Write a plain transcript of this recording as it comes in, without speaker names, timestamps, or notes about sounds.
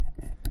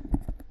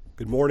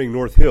Good morning,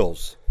 North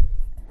Hills.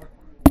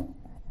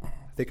 I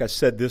think I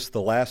said this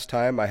the last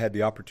time I had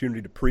the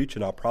opportunity to preach,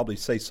 and I'll probably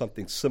say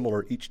something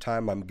similar each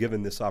time I'm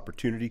given this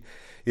opportunity.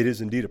 It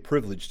is indeed a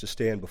privilege to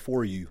stand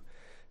before you.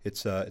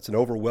 It's an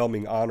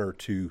overwhelming honor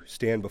to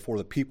stand before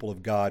the people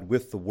of God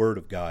with the Word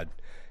of God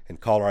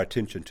and call our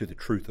attention to the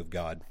truth of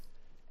God.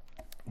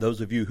 Those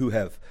of you who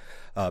have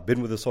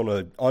been with us on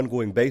an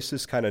ongoing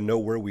basis kind of know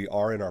where we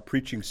are in our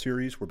preaching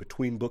series. We're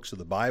between books of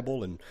the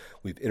Bible, and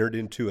we've entered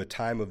into a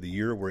time of the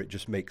year where it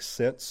just makes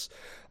sense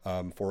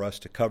for us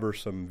to cover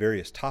some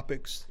various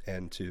topics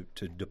and to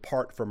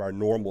depart from our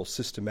normal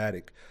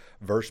systematic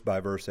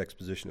verse-by-verse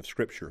exposition of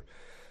Scripture.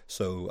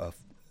 So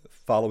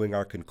following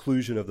our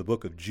conclusion of the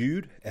book of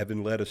Jude,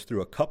 Evan led us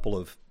through a couple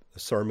of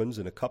sermons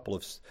and a couple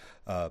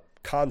of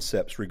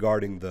concepts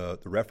regarding the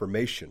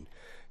Reformation.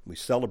 We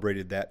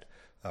celebrated that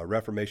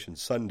Reformation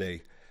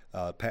Sunday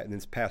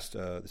this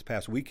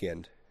past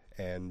weekend,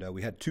 and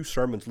we had two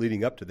sermons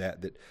leading up to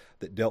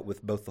that dealt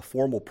with both the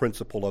formal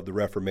principle of the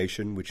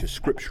Reformation, which is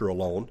Scripture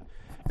alone,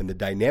 and the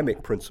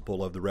dynamic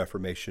principle of the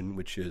Reformation,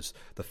 which is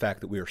the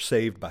fact that we are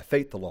saved by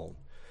faith alone.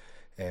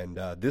 And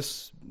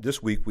this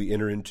week we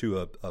enter into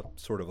a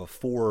sort of a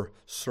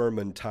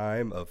 4-sermon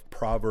time of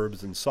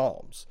Proverbs and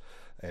Psalms,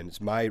 and it's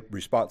my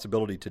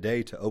responsibility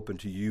today to open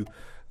to you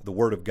the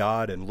Word of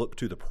God and look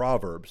to the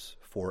Proverbs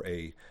for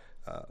a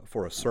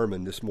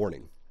sermon this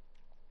morning.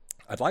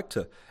 I'd like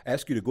to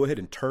ask you to go ahead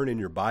and turn in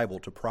your Bible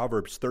to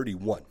Proverbs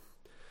 31.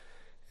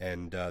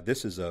 And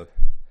this is a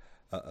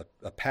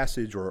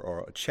passage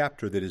or a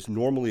chapter that is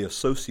normally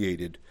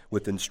associated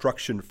with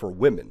instruction for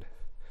women.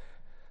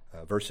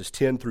 Verses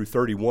 10 through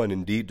 31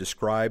 indeed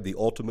describe the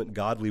ultimate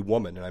godly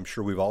woman, and I'm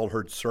sure we've all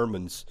heard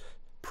sermons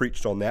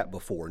preached on that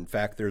before. In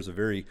fact, there's a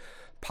very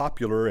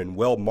popular and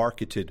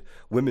well-marketed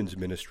women's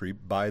ministry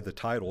by the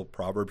title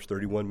Proverbs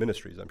 31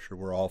 Ministries. I'm sure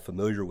we're all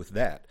familiar with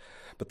that.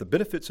 But the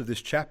benefits of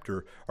this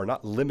chapter are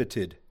not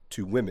limited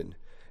to women.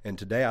 And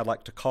today I'd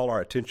like to call our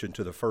attention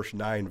to the first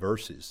 9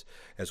 verses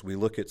as we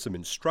look at some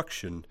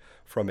instruction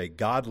from a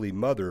godly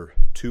mother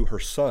to her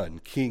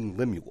son, King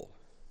Lemuel.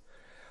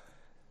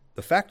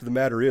 The fact of the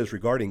matter is,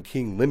 regarding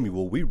King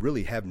Lemuel, we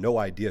really have no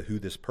idea who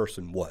this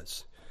person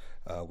was.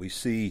 We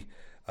see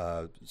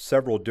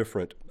several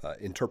different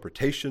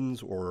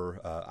interpretations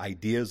or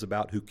ideas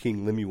about who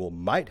King Lemuel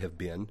might have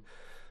been,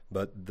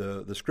 but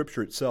the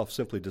Scripture itself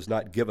simply does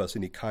not give us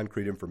any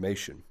concrete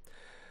information.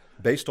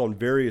 Based on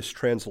various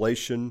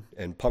translation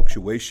and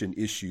punctuation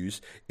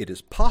issues, it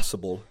is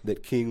possible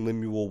that King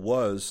Lemuel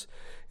was,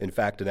 in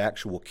fact, an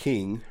actual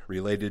king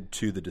related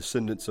to the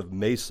descendants of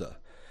Mesa,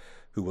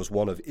 who was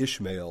one of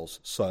Ishmael's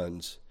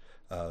sons.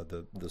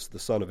 The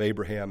son of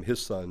Abraham,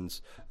 his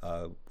sons,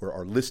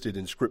 are listed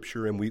in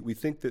Scripture, and we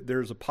think that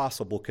there's a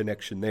possible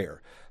connection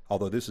there,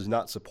 although this is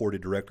not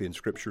supported directly in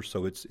Scripture,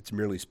 so it's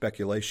merely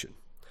speculation.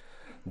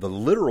 The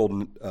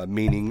literal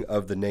meaning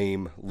of the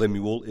name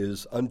Lemuel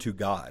is unto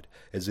God,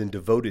 as in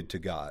devoted to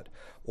God,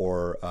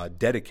 or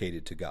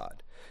dedicated to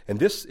God. And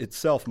this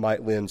itself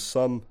might lend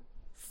some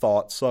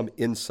thought, some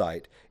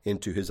insight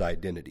into his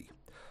identity.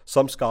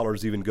 Some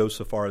scholars even go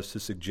so far as to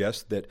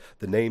suggest that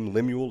the name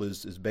Lemuel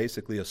is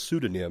basically a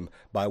pseudonym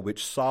by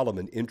which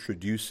Solomon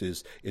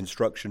introduces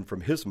instruction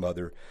from his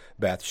mother,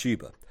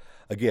 Bathsheba.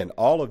 Again,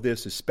 all of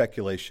this is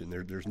speculation.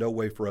 There's no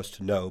way for us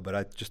to know, but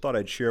I just thought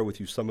I'd share with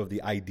you some of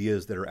the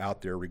ideas that are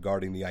out there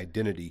regarding the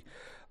identity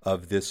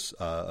of this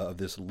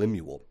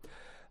Lemuel.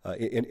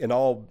 In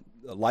all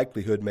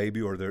likelihood,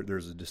 maybe, or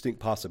there's a distinct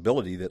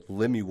possibility that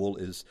Lemuel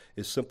is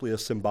simply a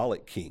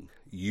symbolic king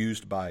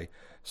used by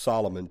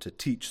Solomon to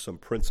teach some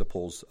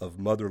principles of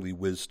motherly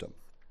wisdom.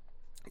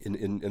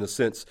 In a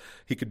sense,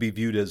 he could be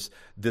viewed as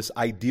this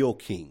ideal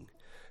king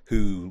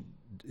who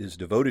is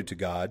devoted to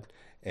God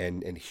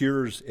and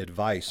hears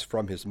advice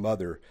from his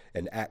mother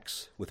and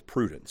acts with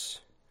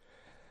prudence.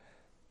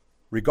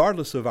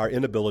 Regardless of our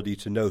inability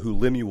to know who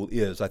Lemuel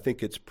is, I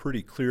think it's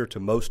pretty clear to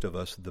most of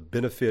us the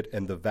benefit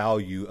and the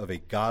value of a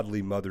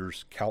godly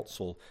mother's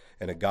counsel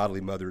and a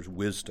godly mother's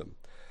wisdom.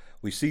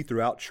 We see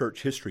throughout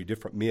church history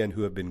different men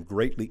who have been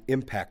greatly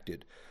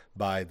impacted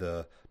by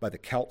the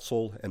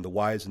counsel and the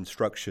wise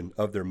instruction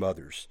of their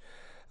mothers.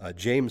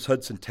 James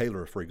Hudson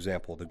Taylor, for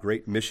example, the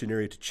great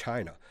missionary to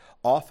China,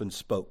 often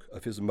spoke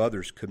of his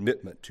mother's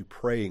commitment to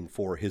praying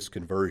for his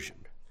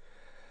conversion.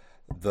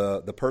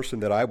 The person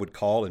that I would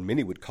call, and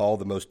many would call,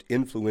 the most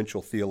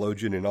influential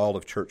theologian in all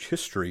of church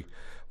history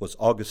was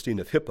Augustine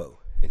of Hippo.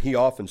 And he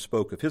often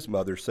spoke of his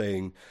mother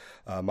saying,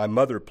 my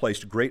mother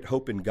placed great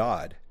hope in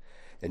God,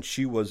 and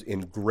she was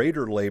in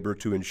greater labor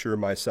to ensure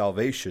my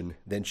salvation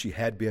than she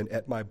had been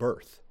at my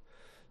birth.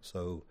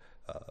 So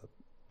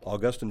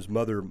Augustine's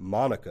mother,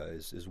 Monica,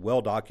 is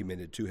well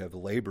documented to have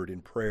labored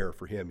in prayer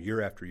for him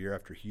year after year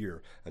after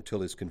year until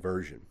his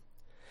conversion.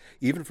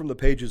 Even from the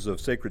pages of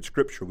sacred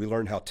Scripture, we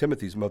learn how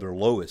Timothy's mother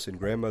Lois and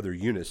grandmother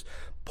Eunice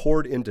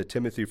poured into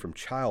Timothy from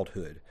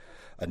childhood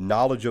a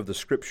knowledge of the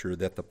Scripture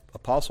that the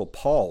Apostle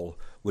Paul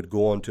would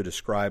go on to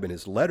describe in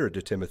his letter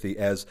to Timothy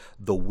as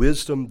the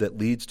wisdom that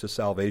leads to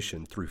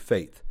salvation through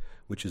faith,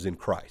 which is in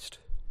Christ.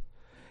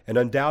 And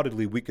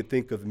undoubtedly, we could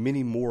think of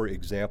many more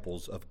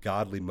examples of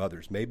godly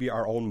mothers. Maybe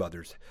our own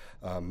mothers,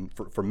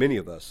 for many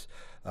of us,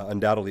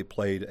 undoubtedly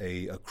played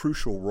a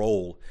crucial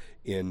role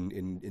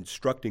in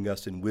instructing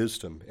us in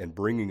wisdom and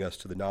bringing us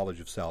to the knowledge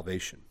of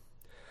salvation.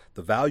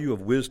 The value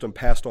of wisdom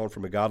passed on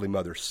from a godly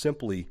mother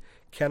simply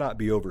cannot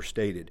be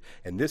overstated.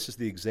 And this is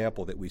the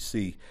example that we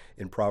see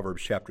in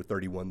Proverbs chapter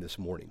 31 this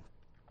morning.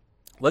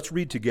 Let's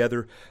read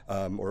together,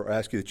 or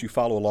ask you that you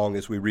follow along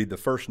as we read the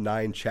first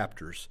 9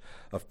 chapters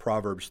of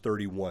Proverbs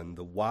 31,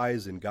 the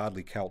wise and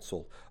godly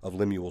counsel of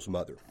Lemuel's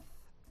mother.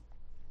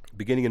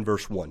 Beginning in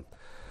verse 1.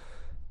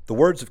 The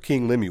words of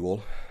King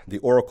Lemuel, the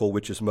oracle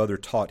which his mother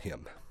taught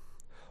him.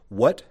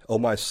 What, O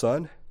my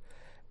son?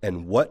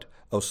 And what,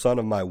 O son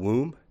of my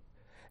womb?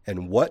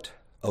 And what,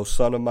 O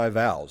son of my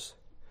vows?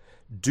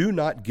 Do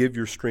not give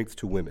your strength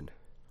to women,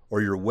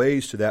 or your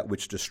ways to that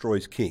which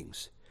destroys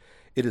kings.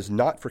 It is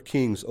not for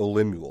kings, O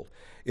Lemuel.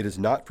 It is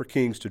not for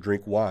kings to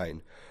drink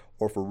wine,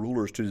 or for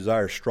rulers to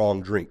desire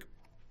strong drink.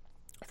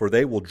 For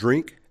they will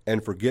drink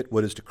and forget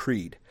what is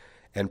decreed,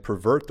 and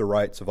pervert the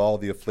rights of all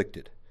the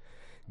afflicted.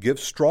 Give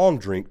strong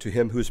drink to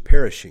him who is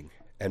perishing,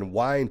 and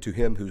wine to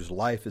him whose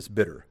life is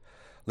bitter.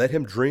 Let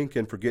him drink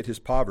and forget his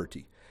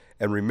poverty,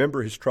 and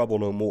remember his trouble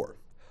no more.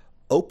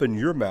 Open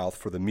your mouth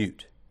for the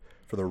mute,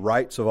 for the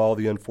rights of all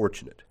the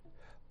unfortunate.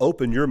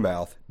 Open your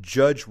mouth,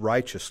 judge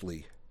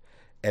righteously,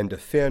 and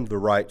defend the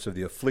rights of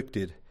the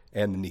afflicted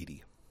and the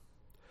needy.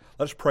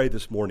 Let us pray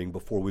this morning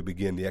before we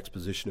begin the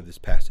exposition of this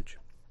passage.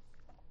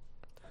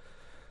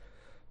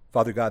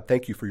 Father God,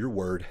 thank you for your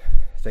word.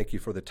 Thank you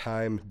for the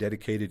time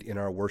dedicated in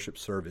our worship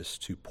service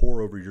to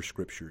pore over your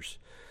scriptures,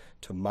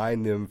 to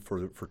mine them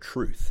for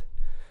truth,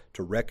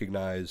 to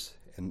recognize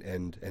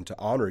and to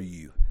honor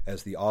you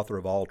as the author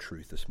of all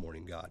truth this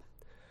morning, God.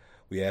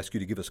 We ask you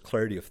to give us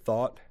clarity of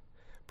thought,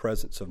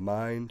 presence of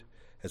mind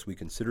as we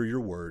consider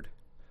your word.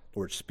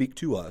 Lord, speak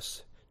to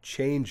us,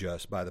 change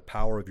us by the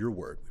power of your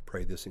word. We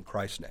pray this in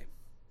Christ's name.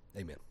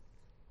 Amen.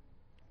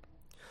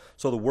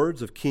 So the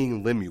words of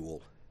King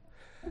Lemuel,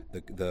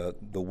 the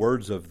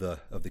words of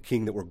the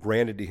king that were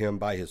granted to him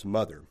by his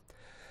mother.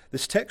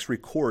 This text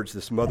records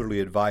this motherly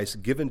advice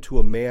given to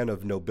a man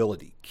of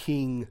nobility,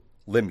 King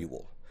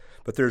Lemuel.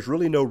 But there's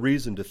really no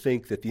reason to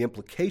think that the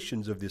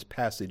implications of this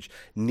passage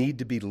need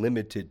to be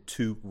limited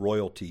to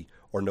royalty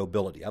or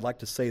nobility. I'd like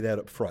to say that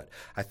up front.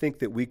 I think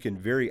that we can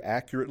very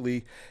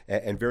accurately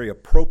and very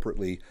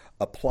appropriately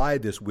apply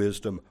this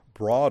wisdom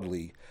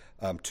broadly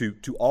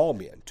to all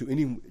men, to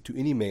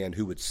any man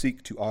who would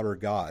seek to honor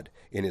God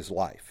in his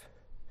life.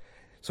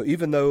 So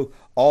even though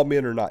all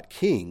men are not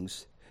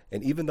kings,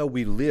 and even though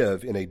we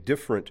live in a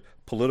different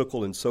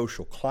political and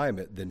social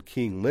climate than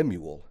King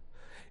Lemuel,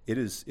 it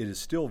is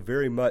still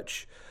very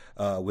much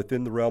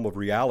within the realm of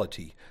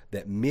reality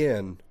that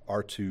men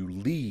are to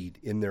lead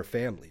in their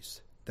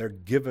families. They're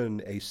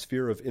given a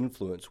sphere of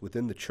influence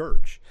within the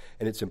church,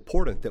 and it's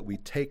important that we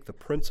take the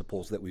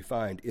principles that we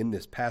find in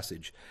this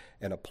passage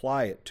and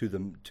apply it to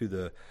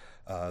the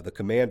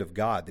command of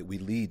God that we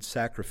lead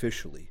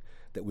sacrificially,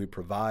 that we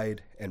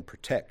provide and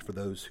protect for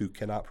those who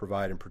cannot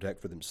provide and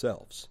protect for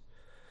themselves.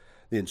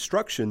 The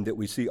instruction that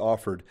we see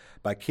offered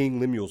by King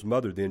Lemuel's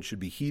mother then should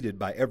be heeded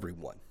by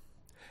everyone.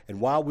 And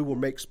while we will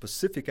make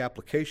specific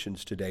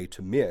applications today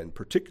to men,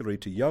 particularly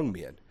to young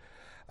men,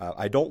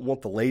 I don't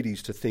want the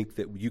ladies to think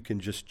that you can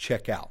just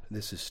check out.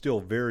 This is still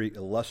very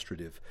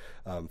illustrative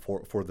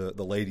for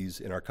the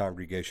ladies in our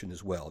congregation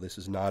as well. This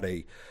is not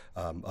a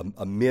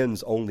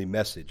men's only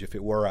message. If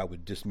it were, I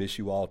would dismiss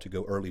you all to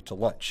go early to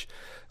lunch,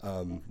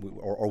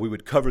 or we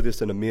would cover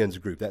this in a men's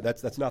group.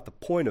 That's not the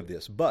point of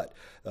this. But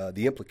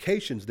the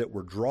implications that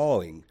we're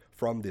drawing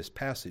from this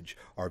passage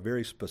are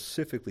very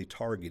specifically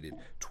targeted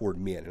toward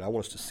men, and I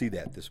want us to see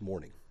that this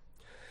morning.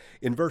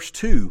 In verse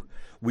 2,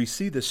 we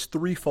see this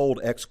threefold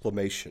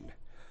exclamation,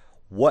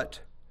 "What,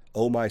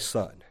 O my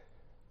son?"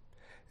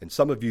 And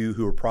some of you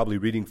who are probably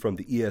reading from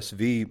the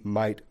ESV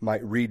might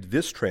read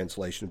this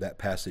translation of that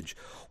passage,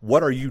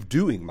 "What are you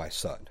doing, my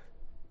son?"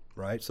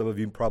 Right? Some of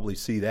you probably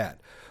see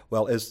that.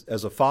 Well, as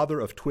a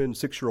father of twin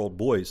 6-year-old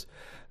boys,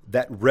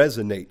 that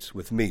resonates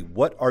with me.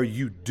 What are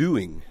you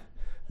doing,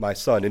 my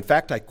son? In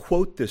fact, I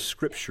quote this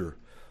scripture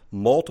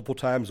multiple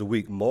times a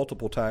week,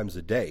 multiple times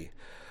a day.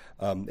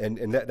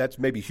 And that's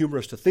maybe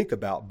humorous to think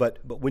about, but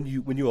when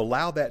you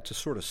allow that to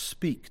sort of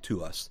speak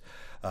to us,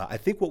 I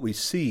think what we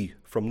see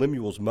from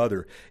Lemuel's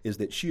mother is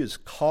that she is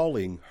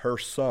calling her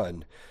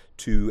son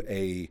to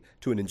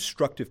an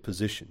instructive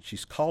position.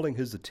 She's calling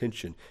his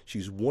attention.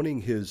 She's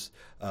wanting his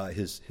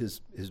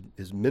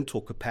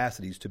mental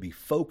capacities to be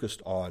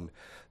focused on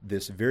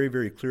this very,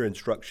 very clear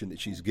instruction that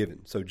she's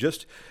given. So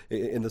just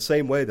in the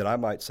same way that I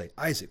might say,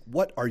 "Isaac,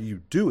 what are you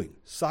doing?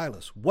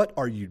 Silas, what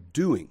are you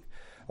doing?"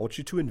 I want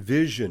you to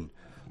envision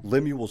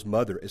Lemuel's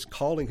mother as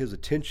calling his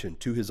attention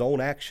to his own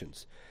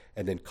actions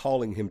and then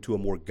calling him to a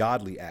more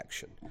godly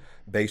action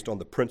based on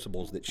the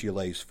principles that she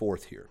lays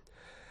forth here.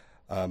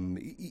 As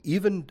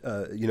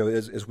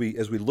we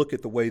look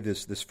at the way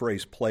this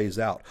phrase plays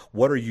out,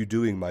 "What are you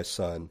doing, my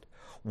son?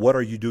 What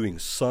are you doing,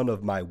 son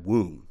of my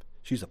womb?"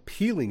 She's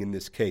appealing in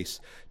this case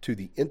to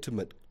the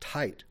intimate,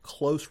 tight,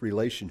 close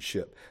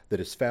relationship that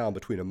is found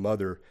between a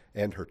mother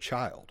and her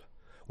child.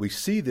 We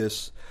see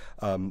this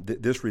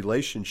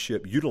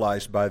relationship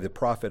utilized by the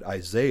prophet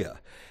Isaiah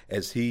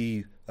as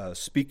he,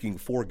 speaking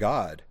for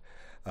God,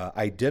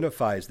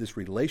 identifies this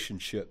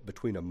relationship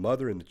between a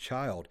mother and the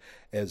child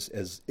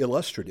as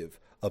illustrative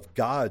of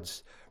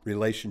God's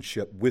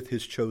relationship with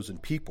his chosen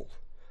people.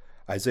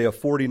 Isaiah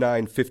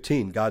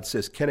 49:15, God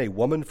says, "Can a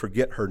woman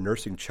forget her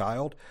nursing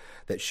child,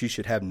 that she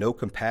should have no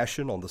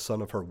compassion on the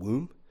son of her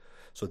womb?"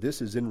 So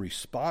this is in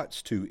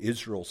response to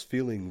Israel's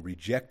feeling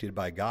rejected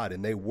by God,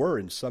 and they were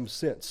in some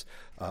sense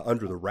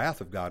under the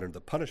wrath of God, under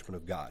the punishment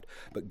of God.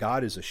 But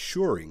God is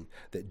assuring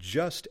that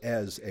just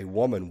as a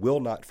woman will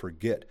not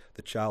forget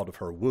the child of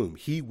her womb,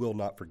 he will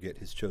not forget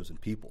his chosen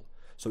people.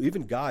 So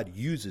even God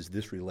uses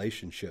this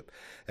relationship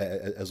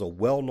as a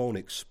well-known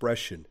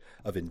expression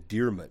of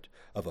endearment,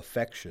 of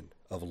affection,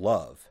 of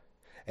love.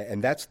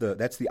 And that's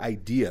the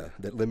idea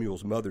that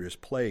Lemuel's mother is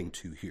playing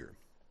to here.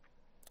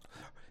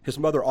 His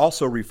mother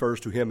also refers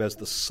to him as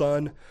the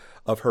son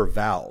of her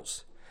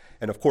vows.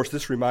 And of course,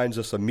 this reminds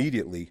us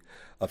immediately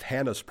of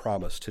Hannah's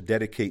promise to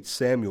dedicate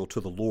Samuel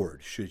to the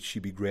Lord should she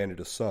be granted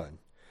a son.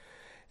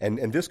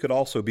 And this could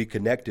also be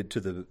connected to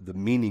the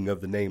meaning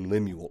of the name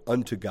Lemuel,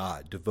 unto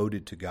God,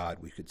 devoted to God,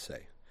 we could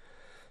say.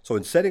 So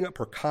in setting up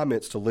her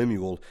comments to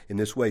Lemuel in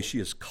this way, she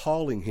is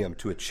calling him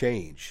to a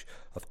change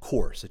of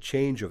course, a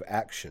change of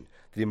action,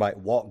 that he might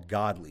walk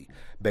godly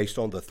based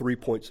on the 3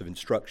 points of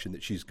instruction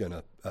that she's going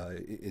to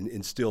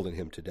instill in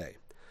him today.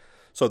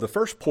 So the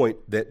first point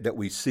that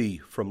we see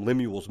from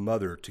Lemuel's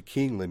mother to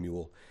King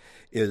Lemuel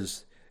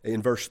is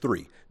in verse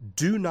 3,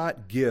 "Do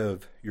not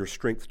give your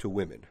strength to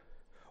women,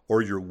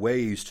 or your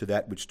ways to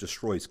that which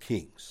destroys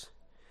kings."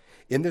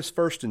 In this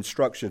first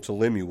instruction to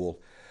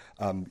Lemuel,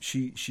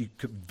 she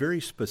very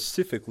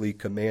specifically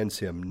commands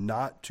him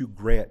not to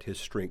grant his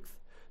strength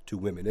to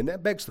women. And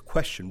that begs the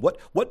question,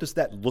 what does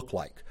that look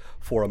like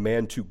for a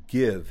man to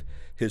give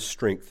his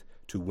strength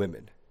to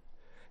women?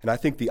 And I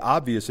think the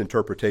obvious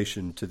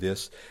interpretation to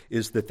this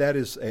is that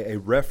is a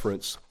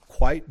reference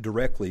quite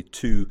directly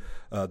to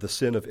the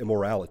sin of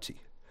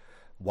immorality.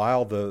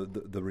 While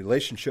the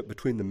relationship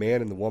between the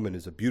man and the woman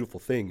is a beautiful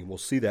thing, and we'll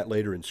see that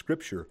later in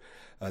Scripture,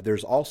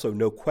 there's also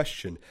no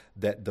question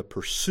that the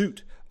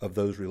pursuit of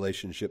those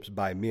relationships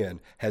by men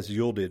has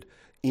yielded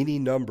any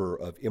number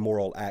of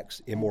immoral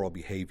acts, immoral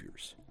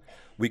behaviors.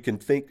 We can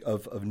think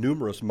of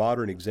numerous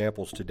modern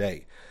examples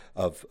today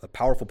of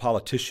powerful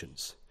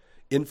politicians,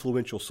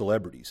 influential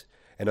celebrities,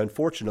 and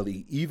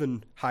unfortunately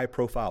even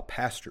high-profile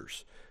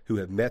pastors who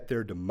have met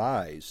their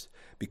demise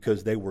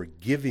because they were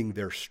giving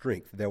their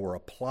strength, they were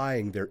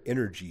applying their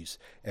energies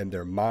and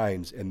their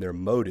minds and their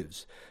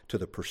motives to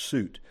the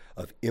pursuit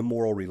of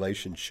immoral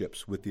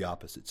relationships with the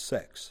opposite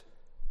sex.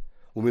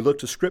 When we look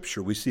to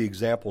Scripture, we see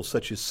examples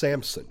such as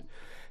Samson.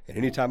 And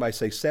anytime I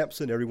say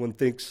Samson, everyone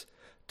thinks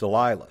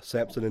Delilah,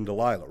 Samson and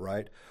Delilah,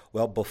 right?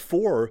 Well,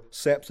 before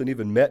Samson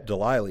even met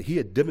Delilah, he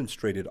had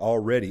demonstrated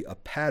already a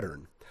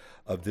pattern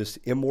of this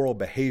immoral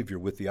behavior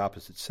with the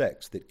opposite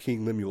sex that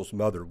King Lemuel's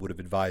mother would have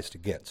advised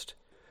against.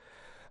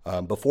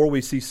 Before we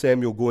see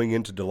Samuel going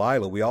into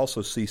Delilah, we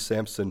also see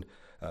Samson,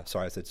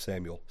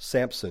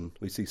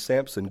 we see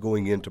Samson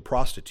going into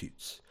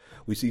prostitutes.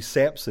 We see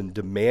Samson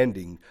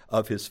demanding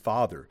of his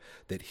father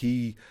that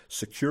he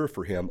secure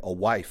for him a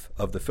wife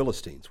of the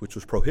Philistines, which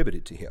was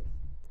prohibited to him.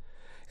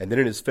 And then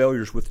in his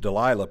failures with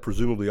Delilah,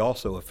 presumably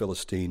also a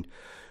Philistine,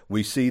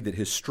 we see that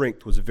his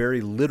strength was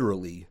very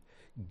literally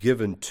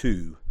given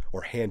to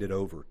or handed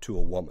over to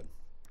a woman.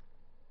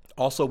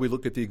 Also, we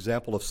look at the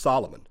example of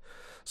Solomon.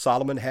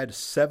 Solomon had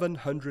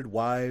 700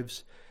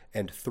 wives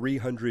and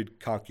 300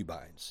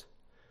 concubines.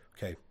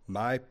 Okay,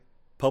 my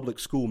public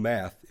school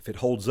math, if it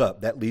holds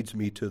up, that leads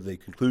me to the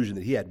conclusion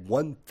that he had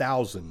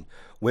 1,000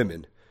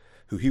 women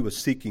who he was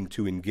seeking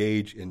to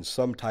engage in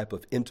some type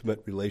of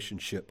intimate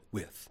relationship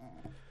with.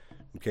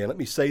 Okay, let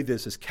me say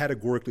this as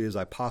categorically as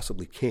I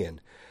possibly can.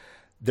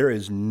 There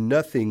is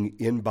nothing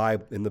in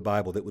the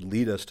Bible that would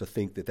lead us to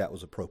think that that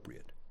was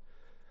appropriate.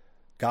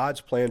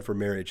 God's plan for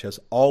marriage has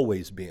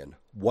always been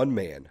one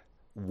man,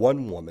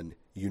 one woman,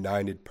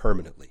 united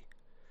permanently.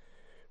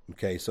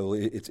 Okay, so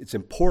it's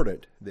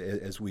important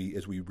that as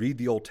we read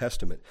the Old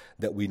Testament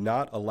that we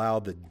not allow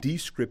the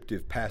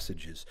descriptive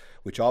passages,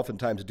 which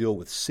oftentimes deal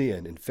with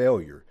sin and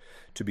failure,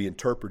 to be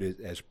interpreted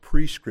as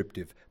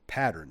prescriptive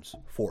patterns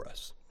for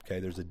us. Okay,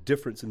 there's a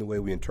difference in the way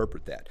we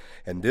interpret that.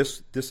 And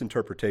this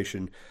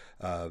interpretation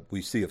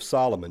we see of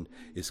Solomon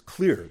is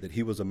clear that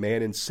he was a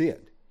man in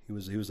sin. He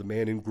was a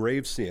man in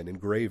grave sin, in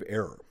grave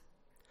error.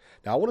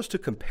 Now I want us to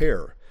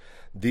compare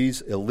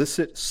these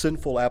illicit,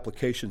 sinful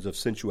applications of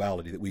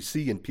sensuality that we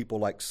see in people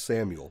like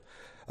Samson,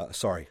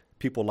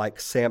 people like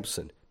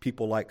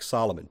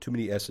Solomon. Too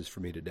many S's for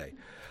me today.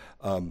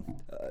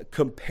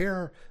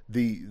 Compare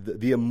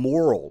the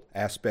immoral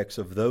aspects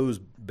of those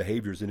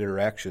behaviors and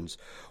interactions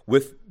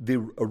with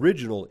the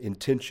original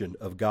intention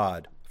of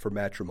God for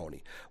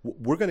matrimony.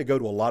 We're going to go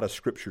to a lot of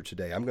scripture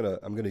today. I'm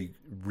going to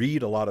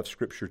read a lot of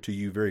scripture to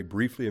you very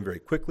briefly and very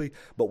quickly,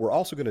 but we're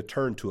also going to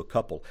turn to a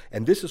couple.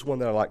 And this is one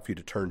that I'd like for you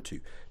to turn to.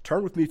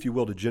 Turn with me, if you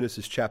will, to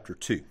Genesis chapter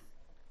 2.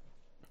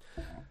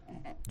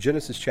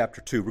 Genesis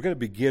chapter 2. We're going to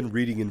begin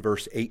reading in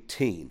verse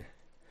 18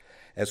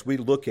 as we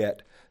look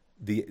at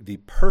the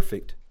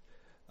perfect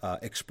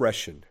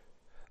expression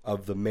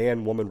of the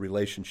man-woman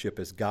relationship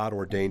as God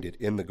ordained it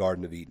in the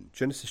Garden of Eden.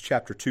 Genesis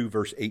chapter 2,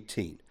 verse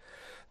 18.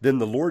 Then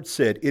the Lord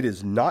said, "It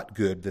is not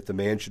good that the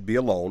man should be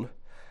alone.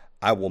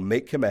 I will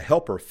make him a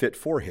helper fit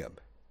for him."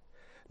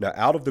 Now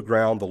out of the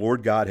ground the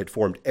Lord God had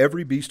formed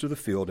every beast of the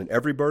field and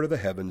every bird of the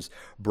heavens,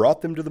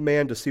 brought them to the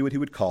man to see what he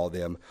would call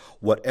them.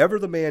 Whatever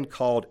the man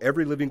called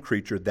every living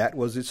creature, that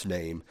was its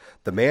name.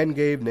 The man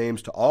gave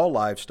names to all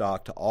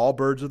livestock, to all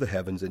birds of the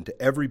heavens, and to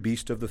every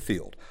beast of the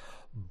field.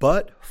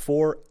 But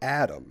for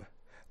Adam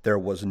there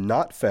was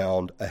not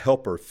found a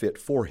helper fit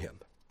for him.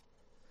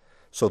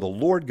 So the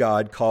Lord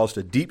God caused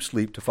a deep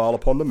sleep to fall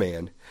upon the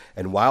man,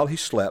 and while he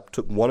slept,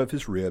 took one of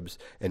his ribs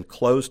and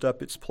closed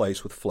up its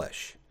place with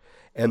flesh.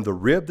 And the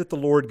rib that the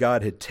Lord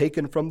God had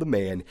taken from the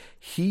man,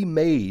 he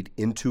made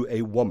into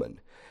a woman,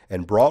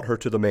 and brought her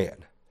to the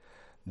man.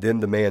 Then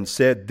the man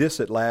said, "This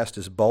at last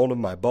is bone of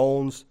my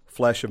bones,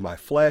 flesh of my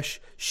flesh.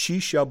 She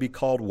shall be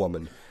called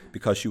woman,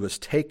 because she was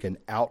taken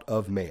out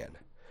of man.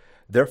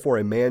 Therefore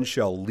a man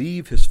shall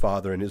leave his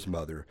father and his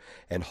mother,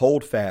 and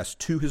hold fast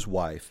to his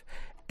wife,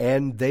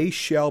 and they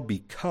shall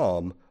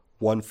become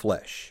one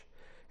flesh."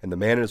 And the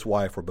man and his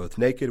wife were both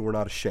naked and were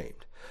not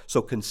ashamed.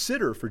 So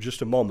consider for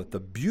just a moment the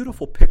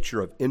beautiful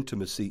picture of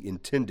intimacy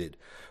intended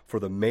for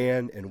the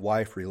man and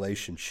wife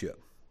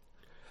relationship.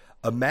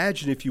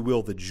 Imagine, if you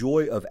will, the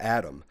joy of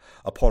Adam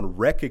upon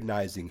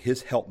recognizing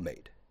his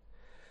helpmate.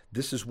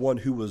 This is one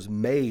who was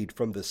made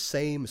from the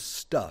same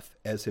stuff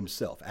as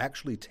himself,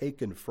 actually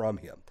taken from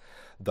him.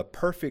 The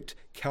perfect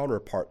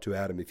counterpart to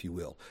Adam, if you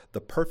will,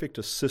 the perfect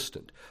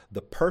assistant,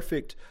 the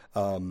perfect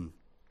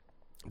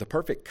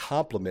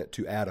complement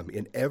to Adam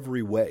in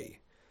every way.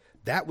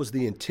 That was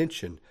the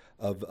intention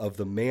of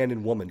the man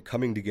and woman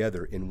coming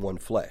together in one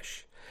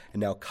flesh.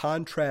 And now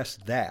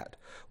contrast that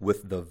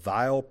with the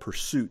vile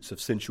pursuits of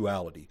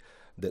sensuality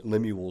that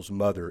Lemuel's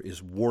mother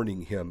is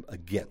warning him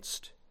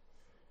against.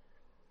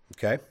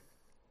 Okay?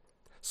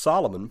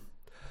 Solomon,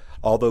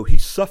 although he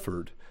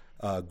suffered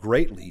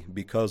greatly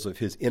because of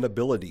his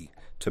inability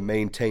to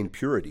maintain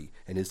purity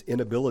and his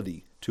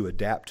inability to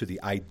adapt to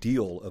the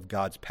ideal of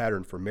God's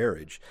pattern for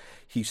marriage,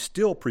 he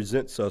still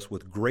presents us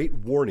with great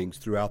warnings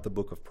throughout the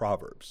book of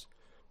Proverbs.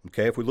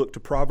 Okay, if we look to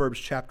Proverbs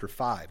chapter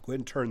 5, go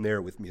ahead and turn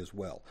there with me as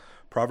well.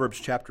 Proverbs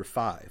chapter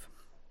 5.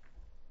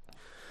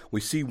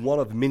 We see one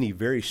of many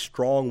very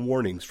strong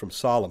warnings from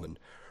Solomon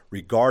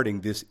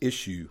regarding this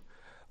issue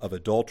of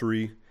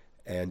adultery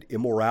and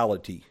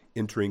immorality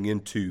entering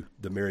into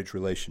the marriage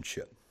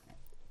relationship.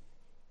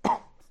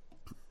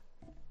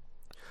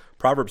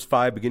 Proverbs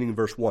 5, beginning in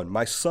verse 1.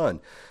 "My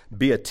son,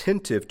 be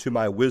attentive to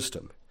my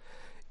wisdom.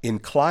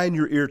 Incline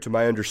your ear to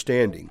my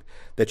understanding,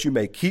 that you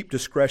may keep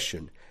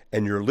discretion,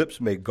 and your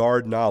lips may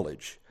guard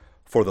knowledge.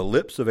 For the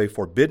lips of a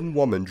forbidden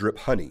woman drip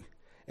honey,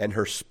 and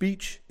her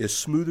speech is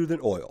smoother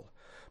than oil.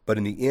 But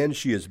in the end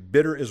she is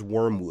bitter as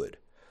wormwood,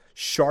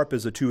 sharp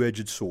as a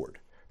two-edged sword.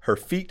 Her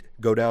feet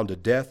go down to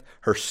death,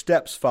 her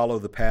steps follow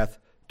the path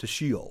to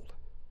Sheol."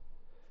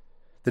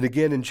 Then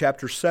again in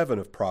chapter 7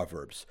 of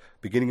Proverbs,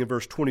 beginning in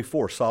verse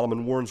 24,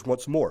 Solomon warns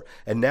once more,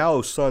 "And now,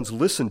 O sons,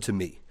 listen to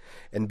me,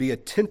 and be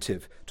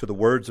attentive to the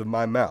words of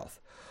my mouth.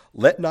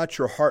 Let not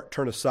your heart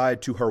turn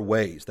aside to her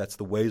ways," that's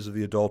the ways of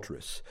the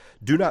adulteress.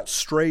 "Do not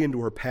stray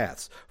into her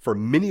paths, for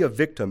many a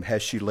victim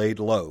has she laid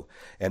low,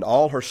 and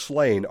all her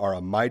slain are a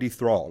mighty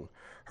throng.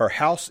 Her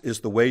house is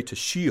the way to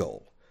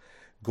Sheol,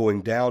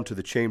 going down to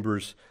the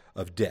chambers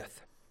of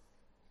death."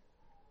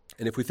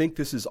 And if we think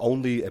this is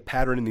only a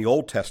pattern in the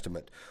Old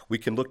Testament, we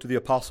can look to the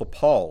Apostle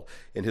Paul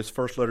in his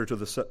first letter to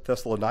the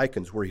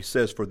Thessalonians, where he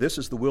says, "For this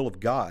is the will of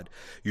God,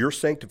 your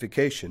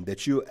sanctification,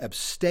 that you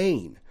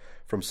abstain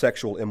from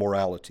sexual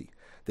immorality,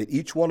 that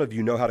each one of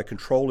you know how to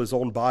control his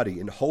own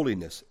body in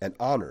holiness and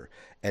honor,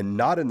 and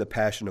not in the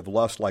passion of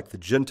lust like the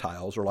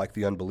Gentiles or like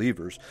the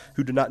unbelievers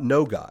who do not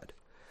know God.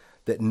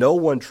 That no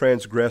one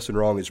transgress and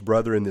wrong his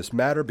brother in this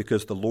matter,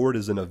 because the Lord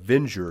is an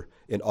avenger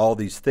in all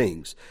these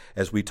things.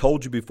 As we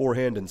told you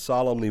beforehand and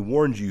solemnly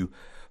warned you,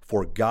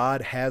 for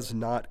God has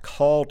not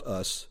called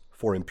us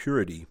for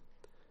impurity,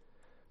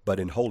 but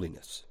in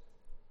holiness."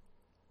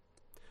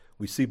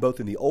 We see both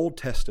in the Old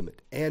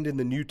Testament and in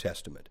the New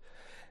Testament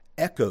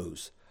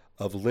echoes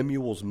of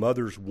Lemuel's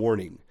mother's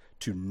warning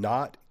to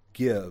not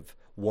give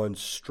one's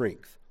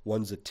strength,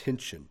 one's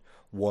attention,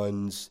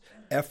 one's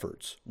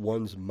efforts,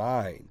 one's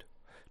mind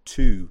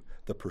to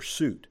the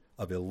pursuit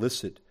of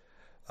illicit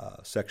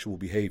sexual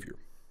behavior.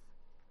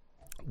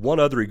 One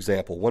other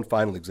example, one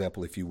final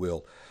example, if you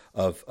will,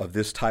 of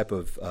this type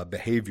of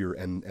behavior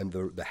and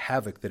the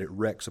havoc that it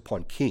wreaks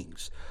upon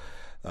kings.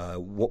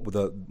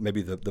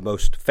 Maybe the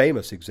most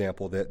famous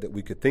example that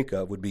we could think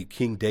of would be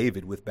King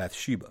David with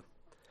Bathsheba.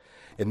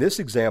 In this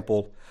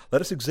example,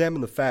 let us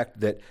examine the fact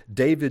that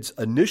David's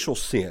initial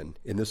sin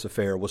in this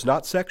affair was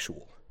not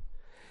sexual.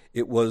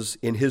 It was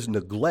in his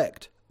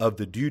neglect of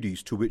the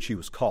duties to which he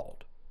was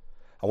called.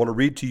 I want to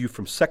read to you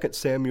from 2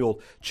 Samuel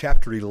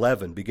chapter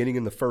 11, beginning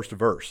in the first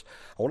verse.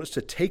 I want us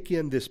to take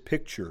in this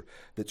picture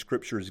that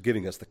Scripture is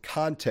giving us, the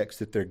context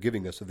that they're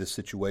giving us of this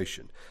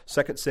situation.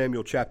 2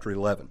 Samuel chapter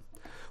 11.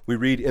 We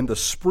read, "In the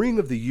spring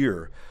of the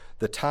year,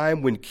 the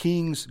time when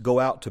kings go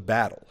out to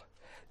battle,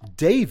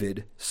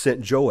 David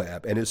sent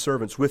Joab and his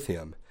servants with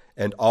him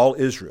and all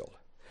Israel,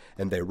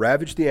 and they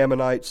ravaged the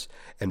Ammonites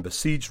and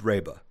besieged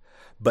Rabbah.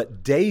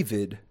 But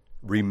David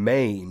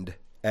remained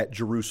at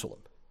Jerusalem."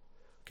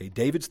 Okay,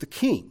 David's the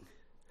king,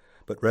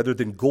 but rather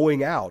than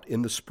going out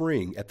in the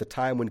spring at the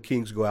time when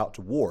kings go out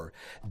to war,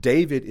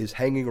 David is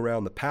hanging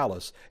around the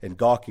palace and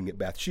gawking at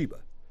Bathsheba.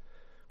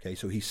 Okay,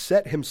 so he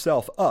set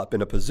himself up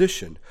in a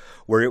position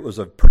where it was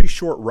a pretty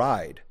short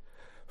ride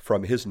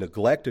from his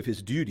neglect of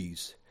his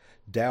duties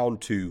down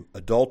to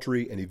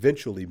adultery and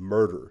eventually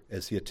murder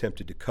as he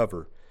attempted to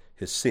cover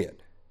his sin.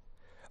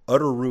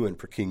 Utter ruin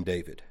for King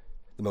David,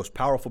 the most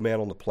powerful man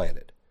on the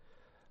planet,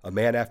 a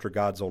man after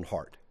God's own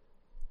heart.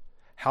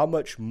 How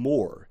much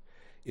more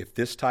if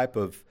this type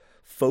of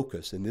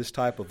focus and this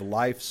type of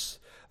life's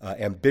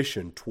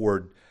ambition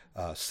toward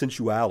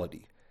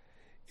sensuality,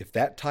 if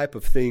that type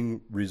of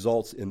thing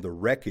results in the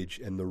wreckage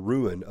and the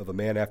ruin of a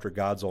man after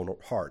God's own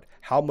heart,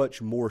 how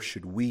much more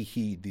should we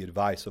heed the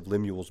advice of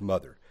Lemuel's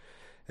mother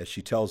as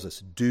she tells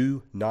us,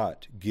 do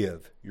not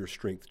give your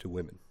strength to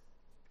women.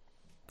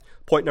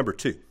 Point number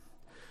 2.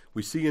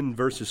 We see in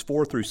verses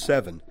 4 through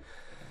 7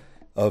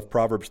 of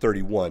Proverbs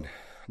 31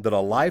 that a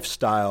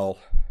lifestyle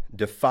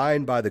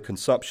defined by the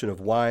consumption of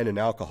wine and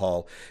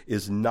alcohol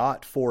is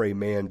not for a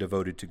man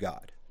devoted to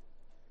God.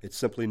 It's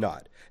simply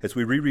not. As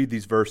we reread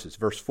these verses,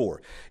 verse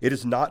 4, "It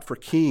is not for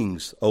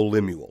kings, O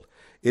Lemuel.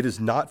 It is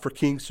not for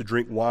kings to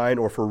drink wine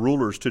or for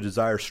rulers to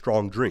desire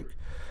strong drink.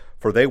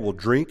 For they will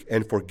drink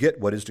and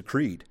forget what is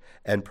decreed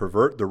and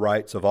pervert the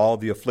rights of all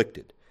the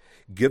afflicted.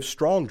 Give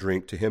strong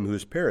drink to him who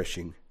is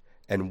perishing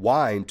and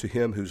wine to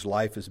him whose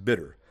life is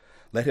bitter.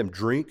 Let him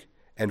drink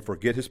and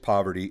forget his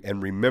poverty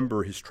and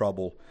remember his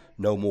trouble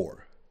no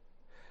more."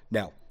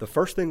 Now, the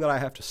first thing that I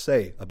have to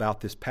say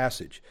about this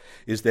passage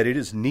is that it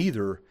is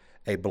neither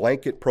a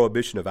blanket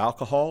prohibition of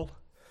alcohol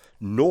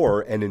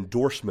nor an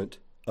endorsement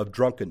of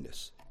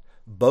drunkenness.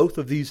 Both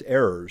of these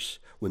errors,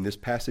 when this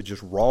passage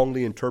is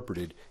wrongly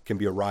interpreted, can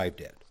be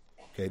arrived at.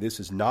 Okay, this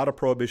is not a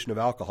prohibition of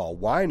alcohol.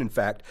 Wine, in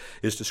fact,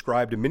 is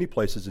described in many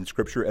places in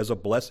Scripture as a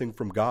blessing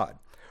from God,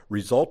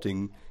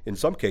 resulting, in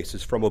some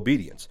cases, from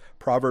obedience.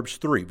 Proverbs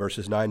 3,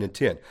 verses 9 and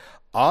 10.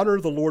 "Honor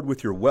the Lord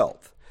with your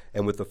wealth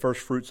and with the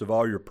first fruits of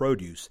all your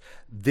produce.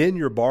 Then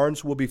your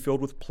barns will be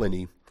filled with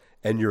plenty,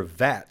 and your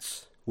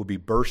vats will be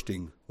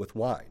bursting with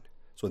wine."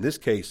 So in this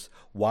case,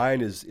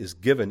 wine is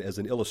given as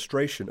an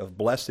illustration of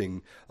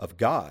blessing of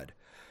God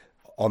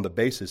on the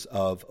basis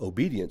of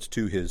obedience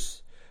to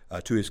his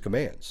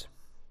commands.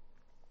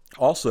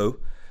 Also,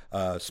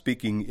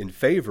 speaking in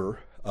favor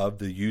of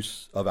the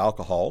use of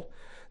alcohol,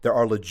 there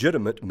are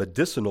legitimate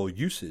medicinal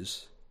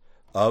uses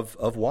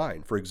of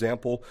wine. For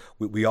example,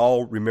 we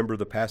all remember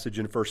the passage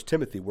in 1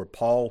 Timothy where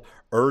Paul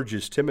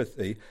urges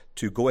Timothy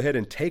to go ahead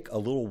and take a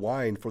little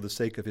wine for the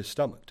sake of his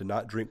stomach, to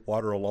not drink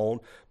water alone,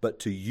 but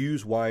to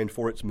use wine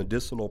for its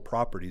medicinal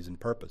properties and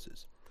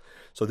purposes.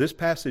 So this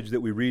passage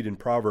that we read in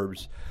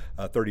Proverbs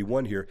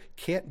 31 here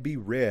can't be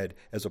read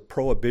as a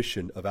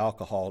prohibition of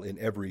alcohol in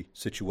every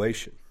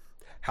situation.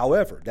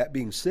 However, that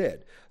being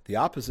said, the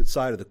opposite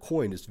side of the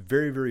coin is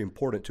very, very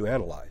important to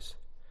analyze.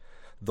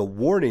 The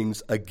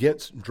warnings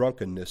against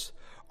drunkenness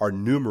are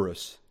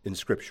numerous in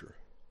Scripture.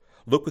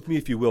 Look with me,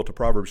 if you will, to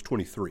Proverbs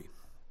 23.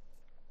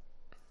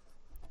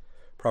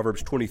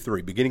 Proverbs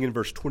 23, beginning in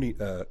verse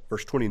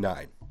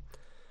 29.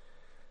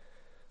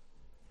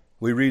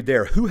 We read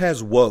there, "Who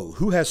has woe?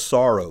 Who has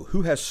sorrow?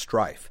 Who has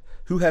strife?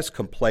 Who has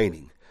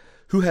complaining?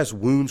 Who has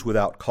wounds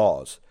without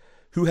cause?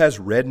 Who has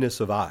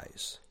redness of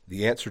eyes?"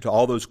 The answer to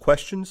all those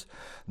questions: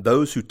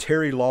 those who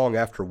tarry long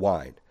after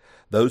wine,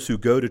 those who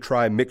go to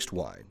try mixed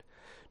wine.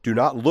 Do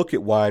not look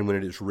at wine when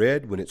it is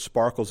red, when it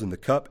sparkles in the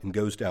cup and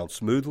goes down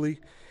smoothly.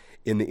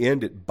 In the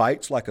end, it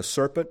bites like a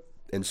serpent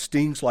and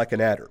stings like an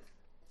adder.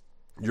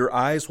 Your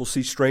eyes will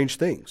see strange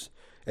things,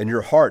 and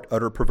your heart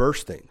utter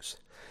perverse things.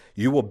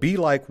 You will be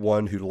like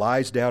one who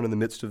lies down in the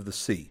midst of the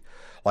sea,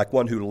 like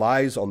one who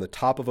lies on the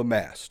top of a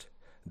mast.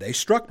 They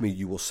struck me,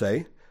 you will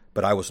say,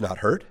 but I was not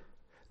hurt.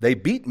 They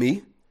beat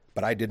me,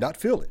 but I did not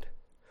feel it.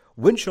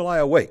 When shall I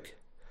awake?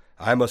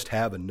 I must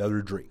have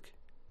another drink.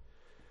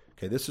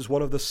 Okay, this is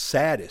one of the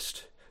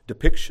saddest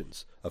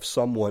depictions of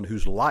someone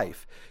whose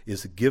life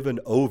is given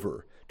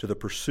over to the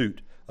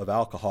pursuit of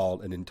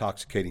alcohol and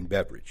intoxicating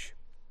beverage.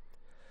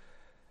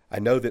 I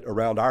know that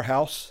around our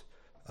house,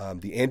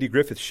 the Andy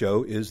Griffith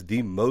Show is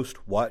the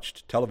most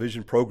watched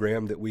television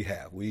program that we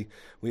have. We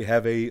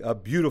have a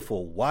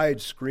beautiful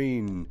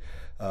widescreen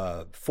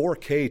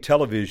 4K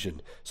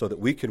television so that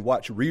we can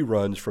watch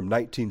reruns from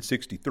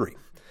 1963.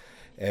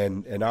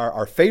 And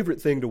our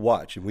favorite thing to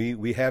watch, and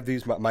we have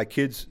these, my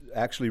kids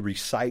actually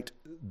recite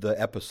the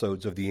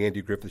episodes of the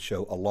Andy Griffith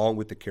Show along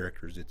with the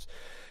characters.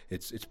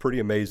 It's pretty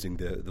amazing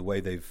the way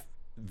they've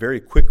very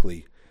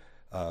quickly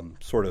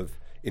sort of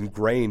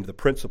ingrained the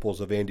principles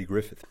of Andy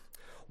Griffith.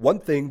 One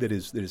thing that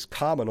is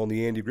common on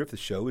the Andy Griffith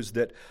Show is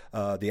that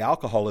the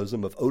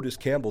alcoholism of Otis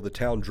Campbell, the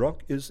town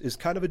drunk, is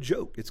kind of a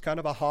joke. It's kind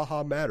of a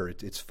ha-ha matter.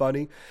 It's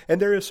funny,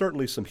 and there is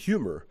certainly some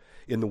humor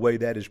in the way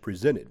that is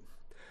presented.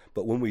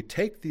 But when we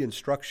take the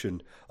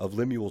instruction of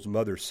Lemuel's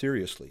mother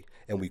seriously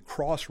and we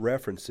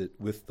cross-reference it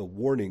with the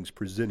warnings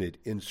presented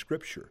in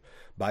Scripture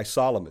by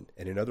Solomon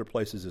and in other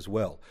places as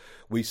well,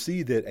 we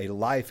see that a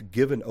life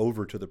given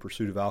over to the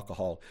pursuit of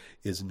alcohol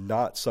is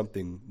not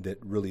something that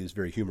really is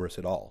very humorous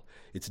at all.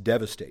 It's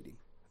devastating.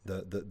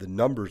 The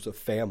numbers of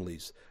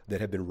families that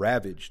have been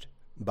ravaged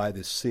by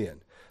this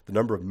sin, the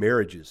number of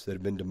marriages that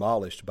have been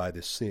demolished by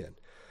this sin,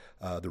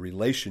 the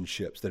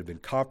relationships that have been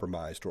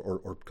compromised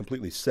or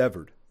completely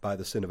severed by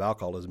the sin of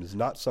alcoholism is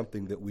not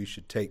something that we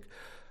should take,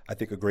 I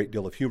think, a great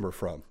deal of humor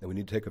from. And we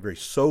need to take a very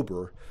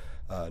sober,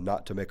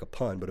 not to make a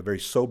pun, but a very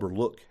sober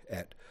look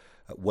at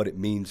what it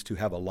means to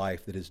have a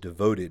life that is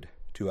devoted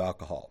to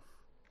alcohol.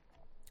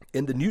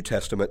 In the New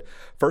Testament,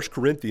 1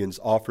 Corinthians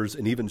offers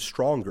an even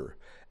stronger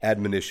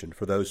admonition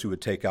for those who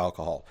would take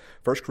alcohol.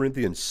 1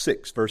 Corinthians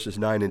 6, verses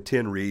 9 and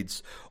 10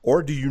 reads,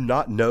 "Or do you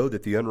not know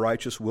that the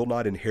unrighteous will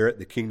not inherit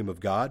the kingdom of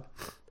God?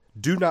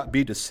 Do not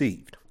be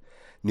deceived.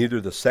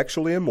 Neither the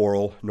sexually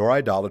immoral, nor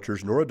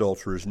idolaters, nor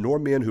adulterers, nor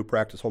men who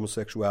practice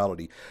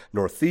homosexuality,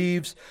 nor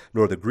thieves,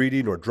 nor the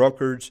greedy, nor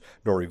drunkards,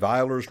 nor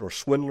revilers, nor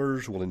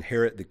swindlers will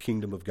inherit the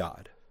kingdom of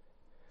God."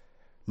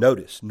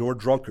 Notice, nor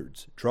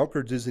drunkards.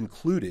 Drunkards is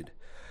included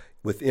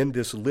within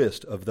this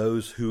list of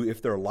those who,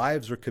 if their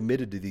lives are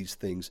committed to these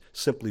things,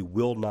 simply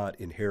will not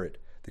inherit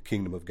the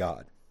kingdom of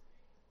God.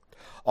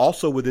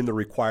 Also within the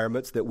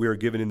requirements that we are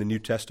given in the New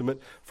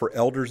Testament for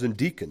elders and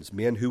deacons,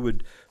 men who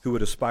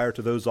would aspire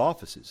to those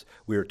offices,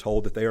 we are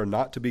told that they are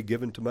not to be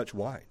given to much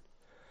wine.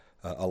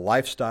 A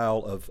lifestyle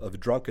of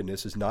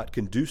drunkenness is not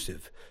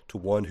conducive to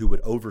one who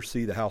would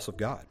oversee the house of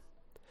God.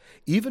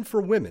 Even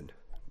for women,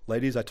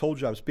 ladies, I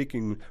told you I'm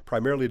speaking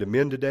primarily to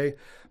men today,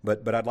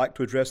 but I'd like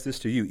to address this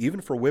to you.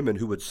 Even for women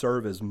who would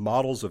serve as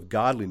models of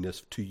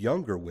godliness to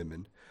younger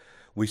women,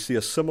 we see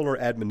a similar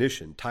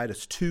admonition,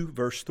 Titus 2,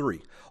 verse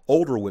 3.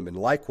 Older women,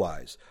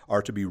 likewise,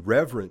 are to be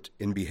reverent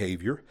in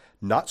behavior,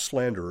 not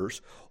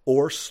slanderers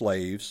or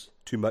slaves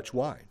to much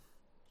wine.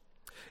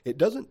 It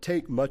doesn't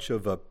take much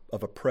of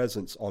a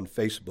presence on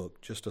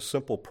Facebook, just a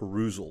simple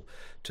perusal,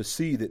 to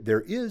see that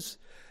there is,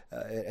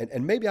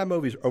 and maybe I'm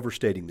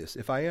overstating this.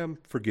 If I am,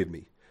 forgive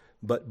me.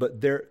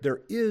 But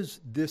there is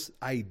this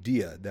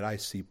idea that I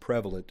see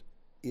prevalent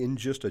in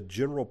just a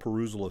general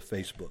perusal of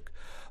Facebook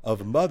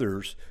of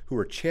mothers who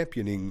are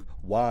championing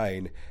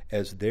wine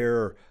as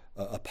their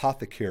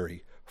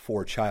apothecary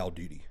for child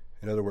duty.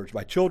 In other words,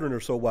 my children are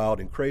so wild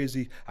and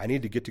crazy, I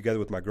need to get together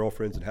with my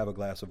girlfriends and have a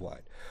glass of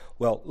wine.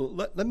 Well,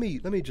 let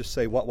me just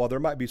say, while there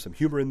might be some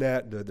humor in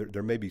that,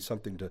 there may be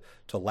something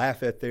to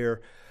laugh at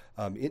there.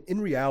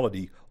 In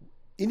reality,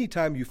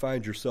 anytime you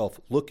find yourself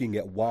looking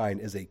at wine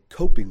as a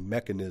coping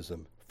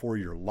mechanism for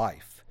your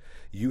life,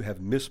 you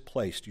have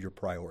misplaced your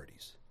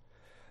priorities.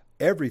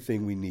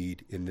 Everything we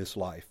need in this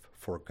life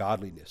for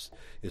godliness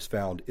is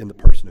found in the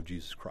person of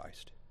Jesus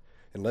Christ.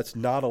 And let's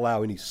not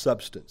allow any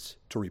substance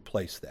to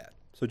replace that.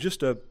 So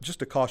just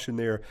a caution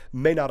there.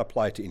 May not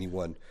apply to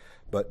anyone,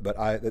 but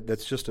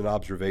that's just an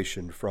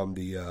observation from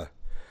the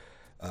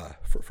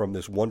from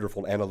this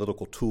wonderful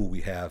analytical tool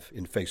we have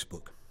in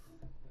Facebook.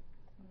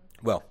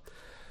 Well,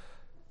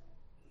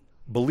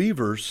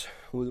 believers,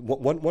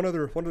 one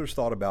other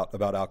thought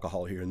about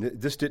alcohol here, and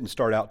this didn't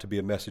start out to be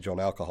a message on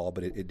alcohol,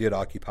 but it did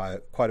occupy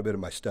quite a bit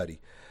of my study.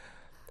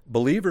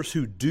 Believers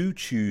who do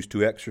choose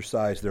to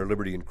exercise their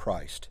liberty in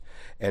Christ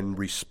and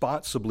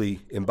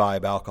responsibly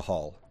imbibe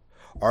alcohol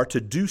are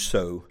to do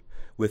so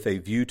with a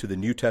view to the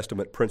New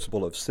Testament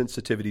principle of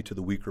sensitivity to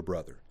the weaker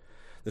brother.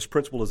 This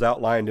principle is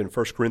outlined in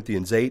 1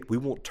 Corinthians 8. We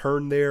won't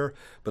turn there,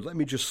 but let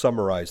me just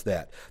summarize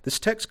that. This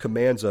text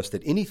commands us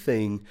that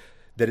anything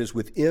that is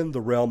within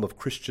the realm of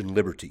Christian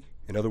liberty,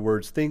 in other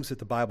words, things that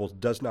the Bible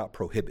does not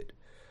prohibit,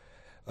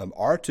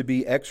 are to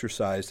be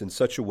exercised in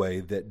such a way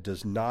that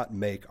does not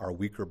make our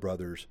weaker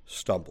brothers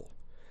stumble.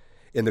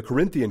 In the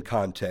Corinthian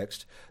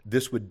context,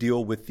 this would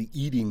deal with the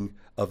eating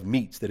of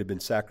meats that had been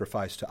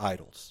sacrificed to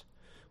idols.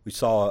 We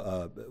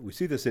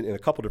see this in a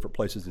couple different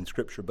places in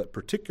Scripture, but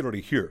particularly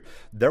here,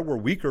 there were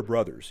weaker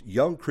brothers,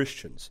 young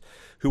Christians,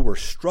 who were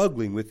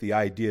struggling with the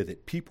idea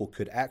that people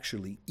could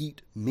actually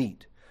eat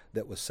meat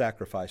that was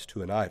sacrificed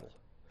to an idol.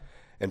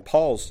 And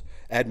Paul's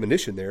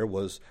admonition there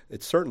was,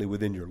 it's certainly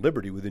within your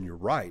liberty, within your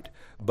right,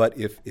 but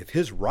if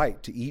his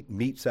right to eat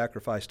meat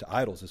sacrificed to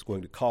idols is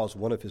going to cause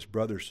one of his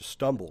brothers to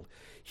stumble,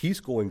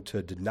 he's going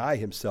to deny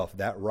himself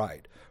that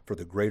right for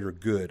the greater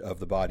good of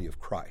the body of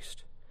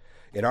Christ.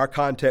 In our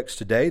context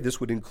today, this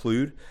would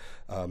include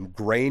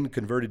grain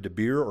converted to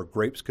beer or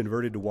grapes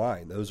converted to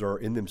wine. Those are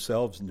in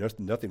themselves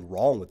nothing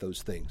wrong with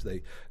those things.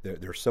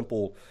 They're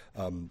simple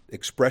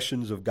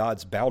expressions of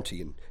God's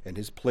bounty and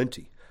his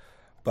plenty.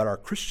 But our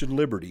Christian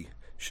liberty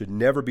should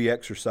never be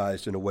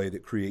exercised in a way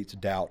that creates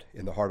doubt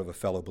in the heart of a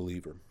fellow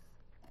believer.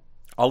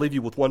 I'll leave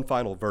you with one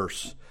final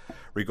verse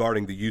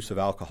regarding the use of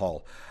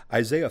alcohol.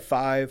 Isaiah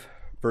 5,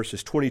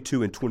 verses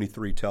 22 and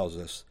 23 tells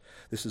us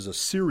this is a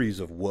series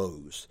of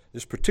woes.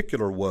 This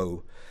particular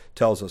woe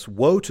tells us,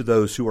 "Woe to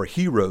those who are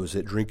heroes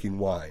at drinking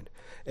wine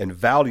and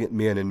valiant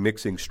men in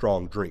mixing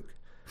strong drink,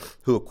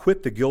 who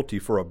acquit the guilty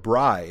for a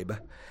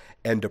bribe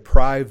and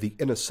deprive the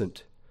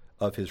innocent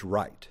of his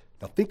right."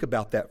 Now think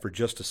about that for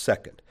just a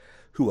second.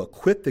 Who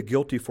acquit the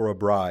guilty for a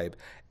bribe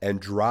and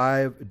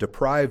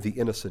deprive the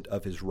innocent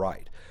of his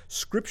right.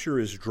 Scripture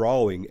is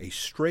drawing a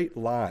straight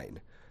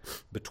line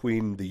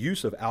between the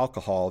use of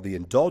alcohol, the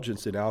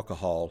indulgence in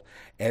alcohol,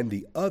 and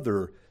the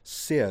other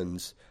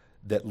sins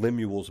that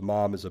Lemuel's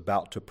mom is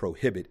about to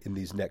prohibit in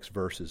these next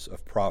verses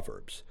of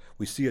Proverbs.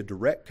 We see a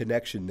direct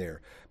connection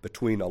there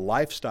between a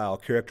lifestyle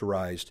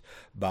characterized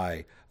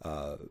by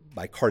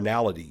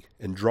carnality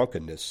and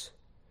drunkenness.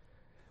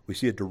 We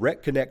see a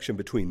direct connection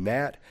between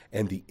that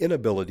and the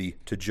inability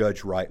to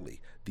judge rightly,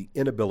 the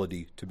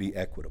inability to be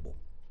equitable.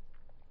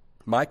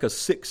 Micah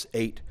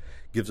 6:8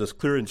 gives us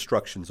clear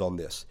instructions on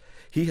this.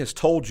 "He has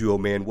told you, O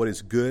man, what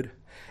is good,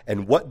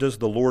 and what does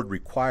the Lord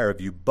require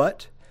of you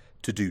but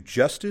to do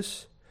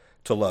justice,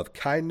 to love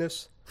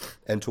kindness,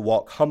 and to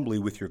walk humbly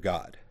with your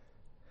God."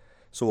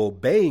 So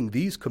obeying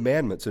these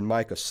commandments in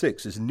Micah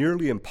 6 is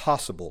nearly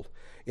impossible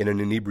in an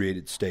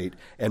inebriated state,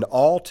 and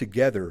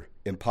altogether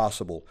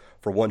impossible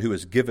for one who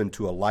is given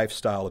to a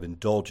lifestyle of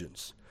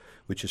indulgence,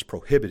 which is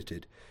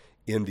prohibited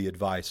in the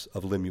advice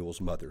of Lemuel's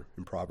mother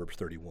in Proverbs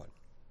 31.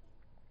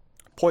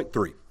 Point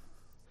 3.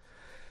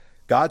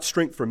 God's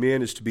strength for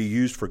men is to be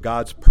used for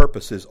God's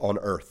purposes on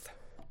earth.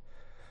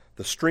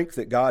 The strength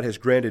that God has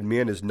granted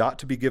men is not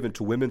to be given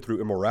to women through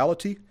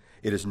immorality.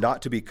 It is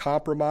not to be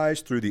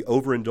compromised through the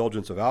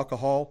overindulgence of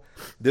alcohol.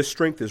 This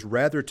strength is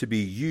rather to be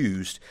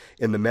used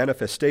in the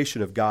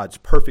manifestation of God's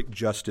perfect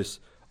justice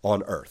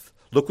on earth.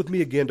 Look with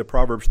me again to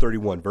Proverbs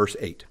 31, verse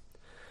 8.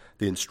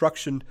 The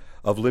instruction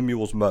of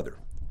Lemuel's mother.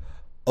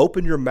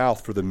 "Open your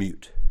mouth for the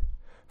mute,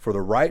 for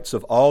the rights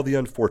of all the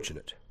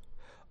unfortunate.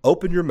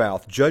 Open your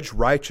mouth, judge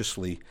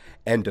righteously,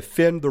 and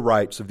defend the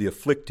rights of the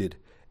afflicted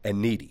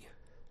and needy."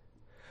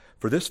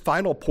 For this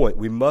final point,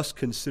 we must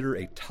consider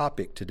a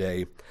topic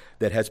today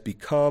that has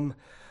become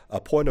a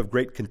point of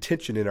great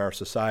contention in our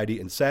society,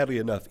 and sadly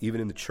enough,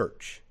 even in the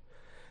church.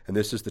 And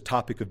this is the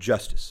topic of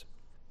justice.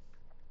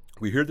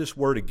 We hear this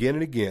word again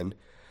and again,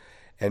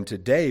 and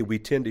today we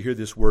tend to hear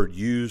this word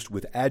used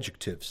with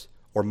adjectives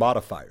or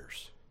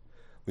modifiers.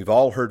 We've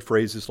all heard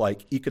phrases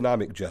like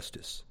economic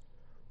justice,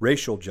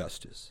 racial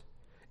justice,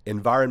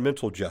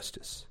 environmental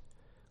justice,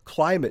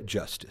 climate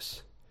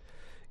justice,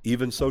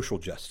 even social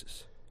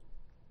justice.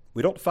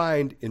 We don't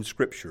find in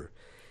Scripture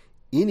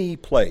any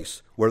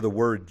place where the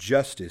word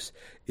justice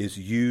is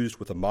used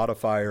with a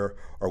modifier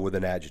or with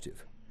an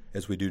adjective,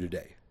 as we do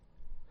today.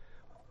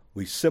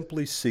 We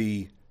simply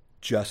see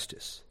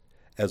justice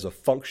as a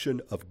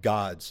function of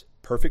God's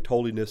perfect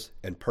holiness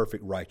and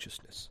perfect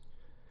righteousness.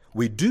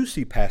 We do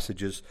see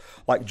passages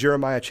like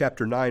Jeremiah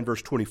chapter 9,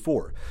 verse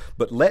 24.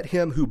 "But let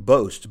him who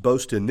boasts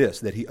boast in this,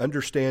 that he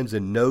understands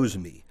and knows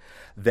me,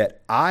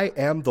 that I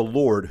am the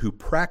Lord who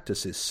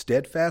practices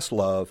steadfast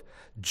love,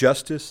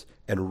 justice,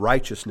 and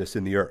righteousness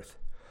in the earth.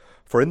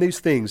 For in these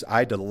things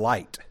I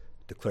delight,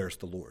 declares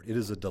the Lord." It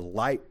is a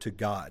delight to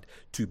God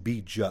to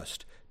be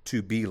just,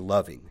 to be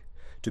loving,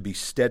 to be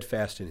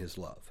steadfast in his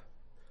love.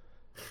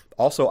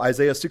 Also,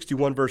 Isaiah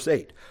 61, verse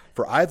 8.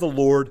 "For I, the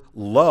Lord,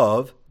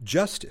 love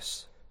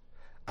justice.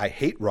 I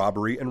hate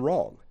robbery and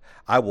wrong.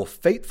 I will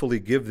faithfully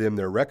give them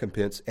their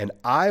recompense, and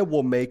I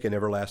will make an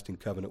everlasting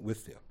covenant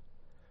with them."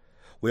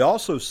 We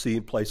also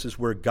see places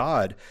where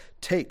God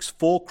takes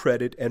full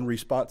credit and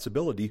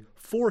responsibility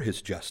for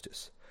his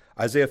justice.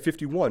 Isaiah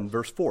 51,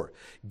 verse 4.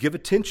 "Give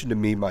attention to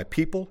me, my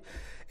people,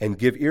 and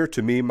give ear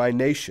to me, my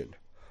nation.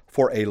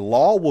 For a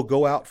law will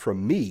go out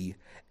from me,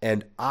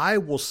 and I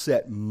will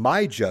set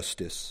my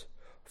justice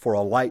for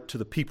a light to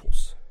the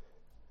peoples."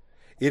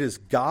 It is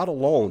God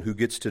alone who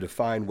gets to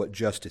define what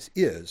justice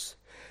is,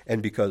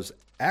 and because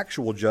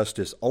actual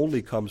justice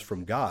only comes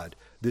from God,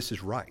 this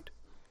is right.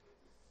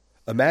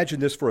 Imagine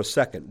this for a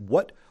second.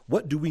 What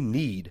do we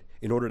need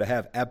in order to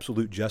have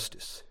absolute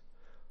justice?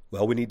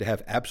 Well, we need to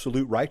have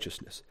absolute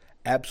righteousness,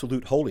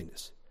 absolute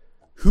holiness.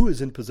 Who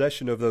is in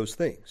possession of those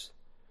things?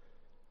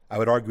 I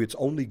would argue it's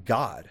only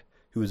God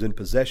who is in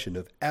possession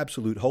of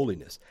absolute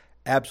holiness,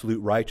 absolute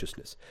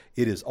righteousness.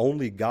 It is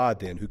only God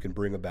then who can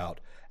bring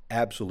about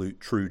absolute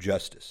true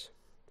justice.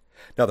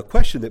 Now, the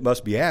question that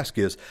must be asked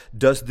is,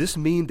 does this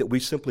mean that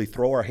we simply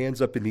throw our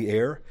hands up in the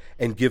air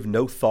and give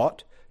no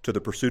thought to the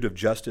pursuit of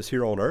justice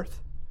here on earth?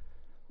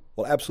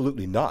 Well,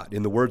 absolutely not.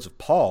 In the words of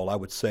Paul, I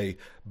would say,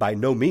 by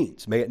no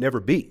means, may it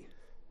never be.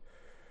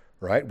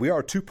 right? We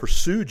are to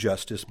pursue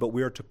justice, but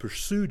we are to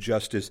pursue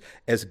justice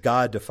as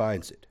God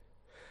defines it.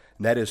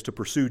 And that is to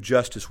pursue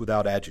justice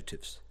without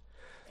adjectives.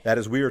 That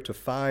is, we are to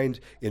find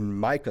in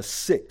Micah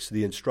 6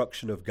 the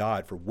instruction of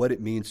God for what it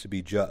means to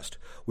be just.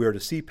 We are to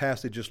see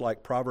passages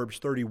like Proverbs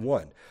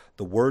 31,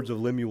 the words of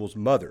Lemuel's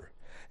mother,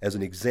 as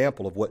an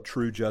example of what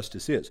true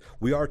justice is.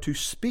 We are to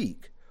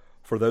speak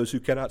for those who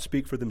cannot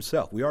speak for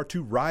themselves. We are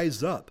to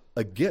rise up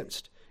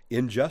against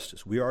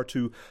injustice. We are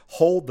to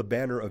hold the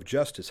banner of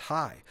justice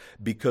high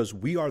because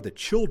we are the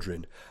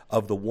children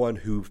of the one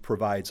who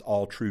provides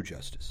all true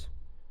justice.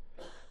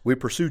 We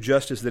pursue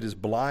justice that is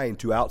blind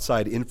to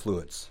outside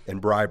influence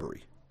and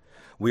bribery.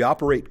 We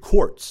operate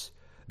courts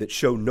that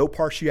show no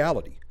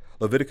partiality.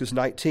 Leviticus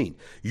 19,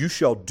 you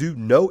shall do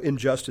no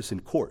injustice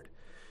in court.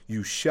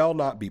 You shall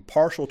not be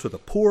partial to the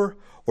poor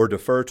or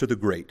defer to the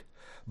great,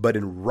 but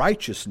in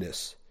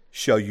righteousness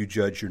shall you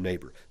judge your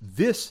neighbor.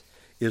 This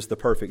is the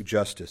perfect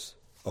justice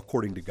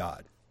according to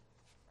God.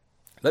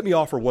 Let me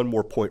offer one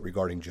more point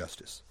regarding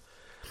justice,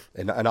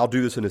 and I'll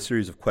do this in a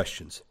series of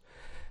questions.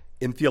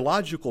 In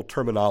theological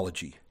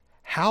terminology,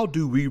 how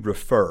do we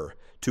refer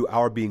to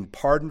our being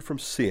pardoned from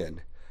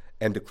sin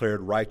and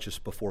declared righteous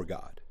before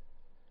God?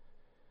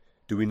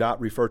 Do we not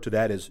refer to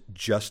that as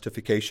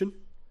justification?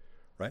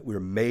 Right? We're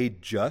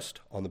made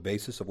just on the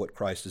basis of what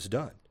Christ has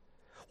done.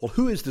 Well,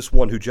 who is this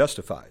one who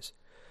justifies?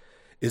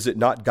 Is it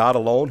not God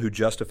alone who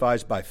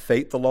justifies by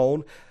faith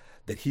alone,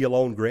 that he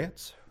alone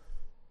grants?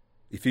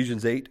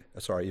 Ephesians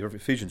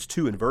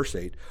 2 and verse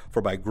 8,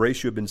 for by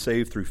grace you have been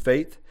saved through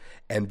faith,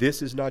 and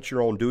this is not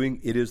your own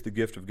doing, it is the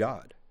gift of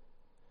God.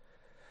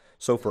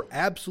 So for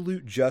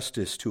absolute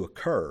justice to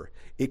occur,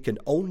 it can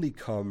only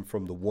come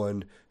from the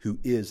one who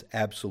is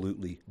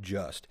absolutely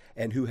just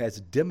and who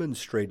has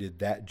demonstrated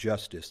that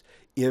justice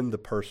in the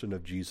person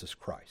of Jesus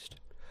Christ.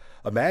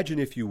 Imagine,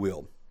 if you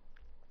will,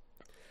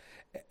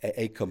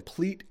 a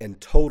complete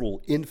and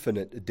total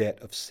infinite debt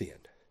of sin.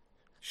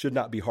 Should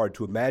not be hard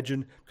to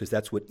imagine because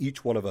that's what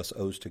each one of us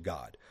owes to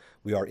God.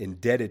 We are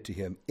indebted to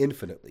him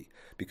infinitely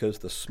because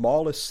the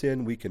smallest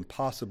sin we can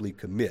possibly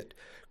commit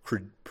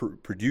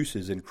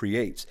produces and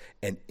creates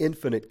an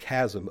infinite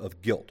chasm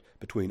of guilt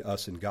between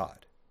us and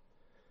God.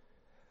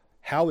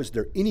 How is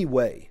there any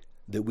way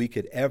that we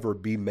could ever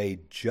be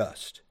made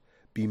just,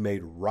 be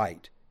made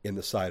right in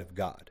the sight of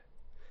God?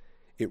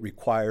 It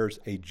requires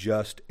a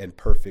just and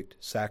perfect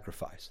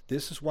sacrifice.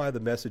 This is why the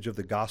message of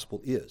the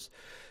gospel is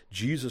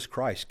Jesus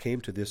Christ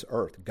came to this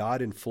earth,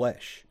 God in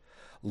flesh,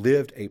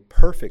 lived a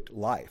perfect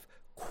life,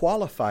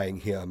 qualifying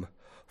him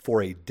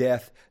for a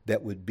death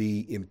that would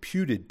be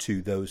imputed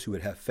to those who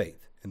would have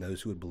faith and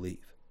those who would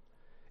believe.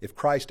 If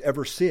Christ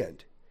ever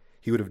sinned,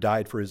 he would have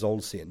died for his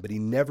own sin, but he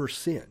never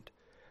sinned.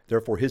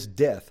 Therefore, his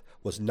death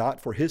was not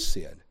for his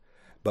sin,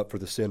 but for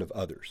the sin of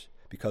others,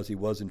 because he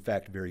was in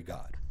fact very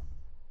God.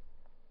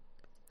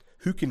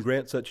 Who can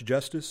grant such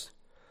justice?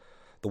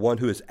 The one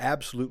who is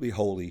absolutely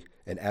holy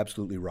and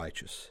absolutely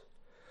righteous.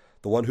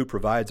 The one who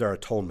provides our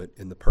atonement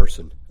in the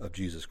person of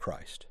Jesus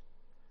Christ.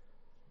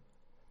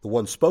 The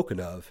one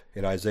spoken of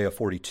in Isaiah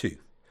 42.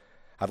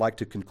 I'd like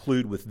to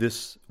conclude with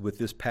this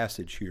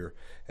passage here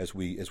as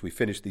we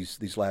finish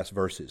these last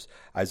verses.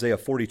 Isaiah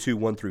 42,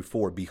 1 through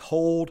 4.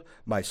 Behold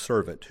my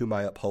servant whom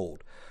I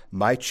uphold,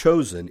 my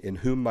chosen in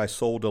whom my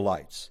soul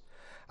delights.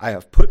 I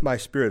have put my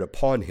spirit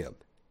upon him.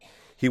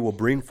 He will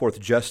bring forth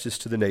justice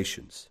to the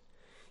nations.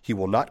 He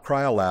will not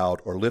cry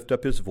aloud or lift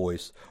up his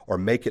voice or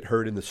make it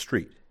heard in the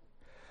street.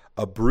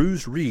 A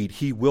bruised reed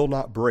he will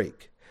not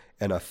break,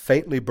 and a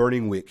faintly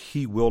burning wick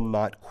he will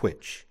not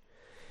quench.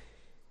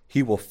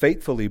 He will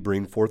faithfully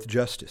bring forth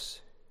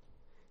justice.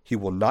 He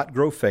will not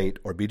grow faint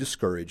or be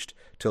discouraged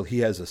till he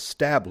has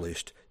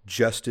established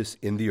justice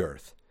in the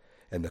earth,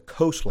 and the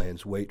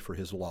coastlands wait for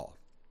his law.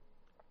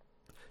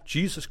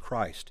 Jesus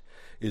Christ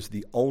is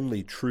the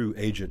only true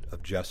agent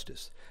of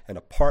justice, and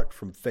apart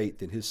from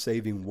faith in his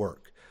saving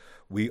work,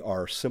 we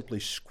are simply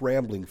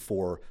scrambling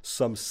for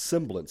some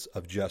semblance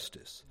of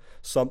justice,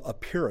 some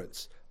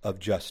appearance of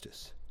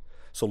justice.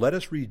 So let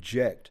us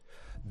reject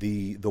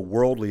the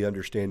worldly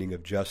understanding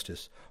of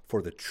justice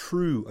for the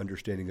true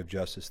understanding of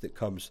justice that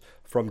comes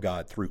from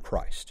God through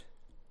Christ.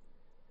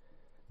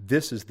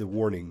 This is the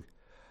warning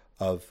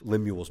of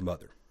Lemuel's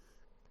mother.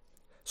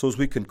 So as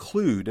we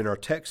conclude in our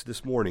text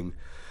this morning,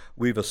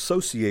 we've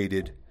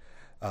associated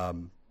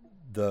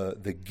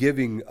the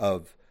giving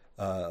of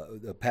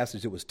the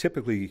passage that was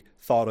typically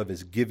thought of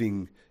as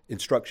giving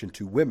instruction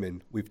to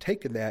women. We've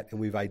taken that and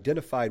we've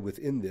identified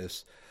within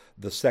this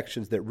the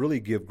sections that really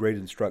give great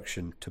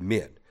instruction to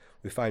men.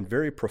 We find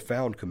very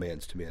profound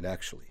commands to men,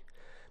 actually.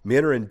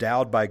 Men are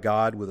endowed by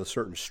God with a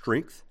certain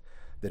strength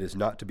that is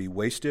not to be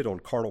wasted on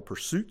carnal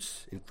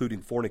pursuits,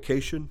 including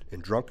fornication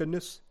and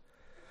drunkenness.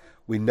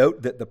 We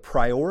note that the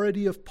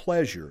priority of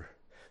pleasure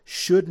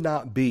should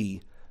not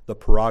be the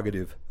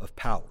prerogative of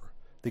power.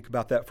 Think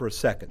about that for a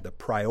second. The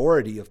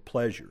priority of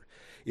pleasure.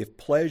 If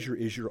pleasure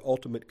is your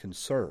ultimate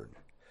concern,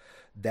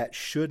 that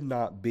should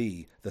not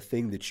be the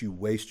thing that you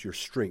waste your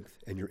strength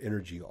and your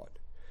energy on.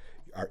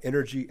 our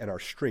energy, and our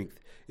strength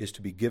is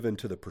to be given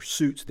to the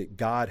pursuits that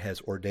God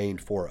has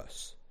ordained for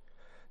us.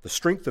 The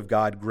strength of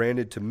God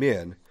granted to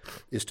men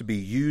is to be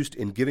used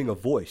in giving a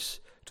voice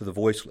to the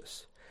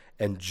voiceless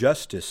and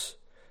justice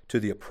to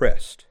the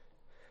oppressed.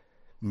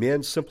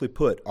 Men, simply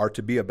put, are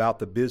to be about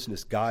the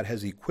business God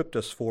has equipped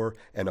us for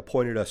and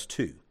appointed us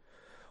to.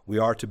 We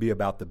are to be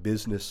about the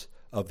business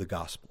of the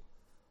gospel.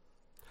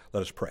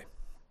 Let us pray.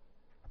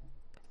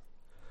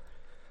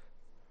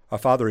 Our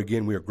Father,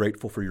 again, we are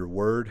grateful for your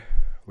word.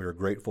 We are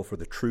grateful for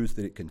the truth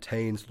that it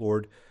contains,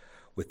 Lord.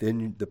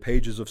 Within the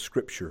pages of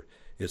Scripture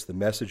is the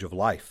message of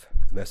life,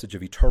 the message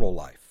of eternal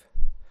life.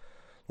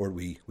 Lord,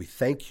 we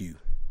thank you,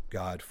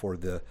 God, for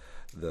the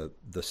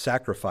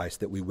sacrifice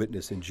that we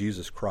witness in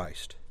Jesus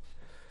Christ.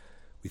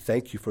 We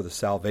thank you for the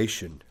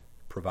salvation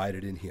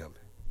provided in him.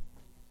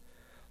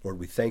 Lord,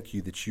 we thank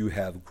you that you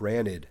have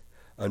granted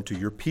unto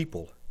your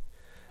people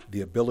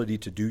the ability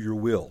to do your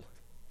will,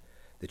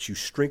 that you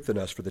strengthen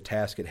us for the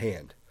task at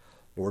hand.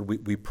 Lord,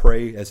 we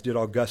pray, as did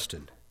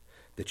Augustine,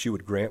 that you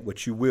would grant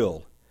what you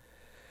will,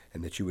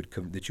 and that you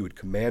would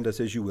command us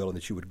as you will, and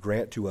that you would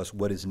grant to us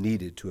what is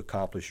needed to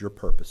accomplish your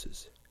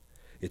purposes.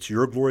 It's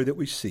your glory that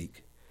we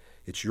seek.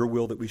 It's your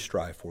will that we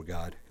strive for,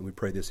 God, and we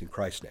pray this in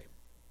Christ's name.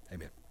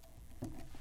 Amen.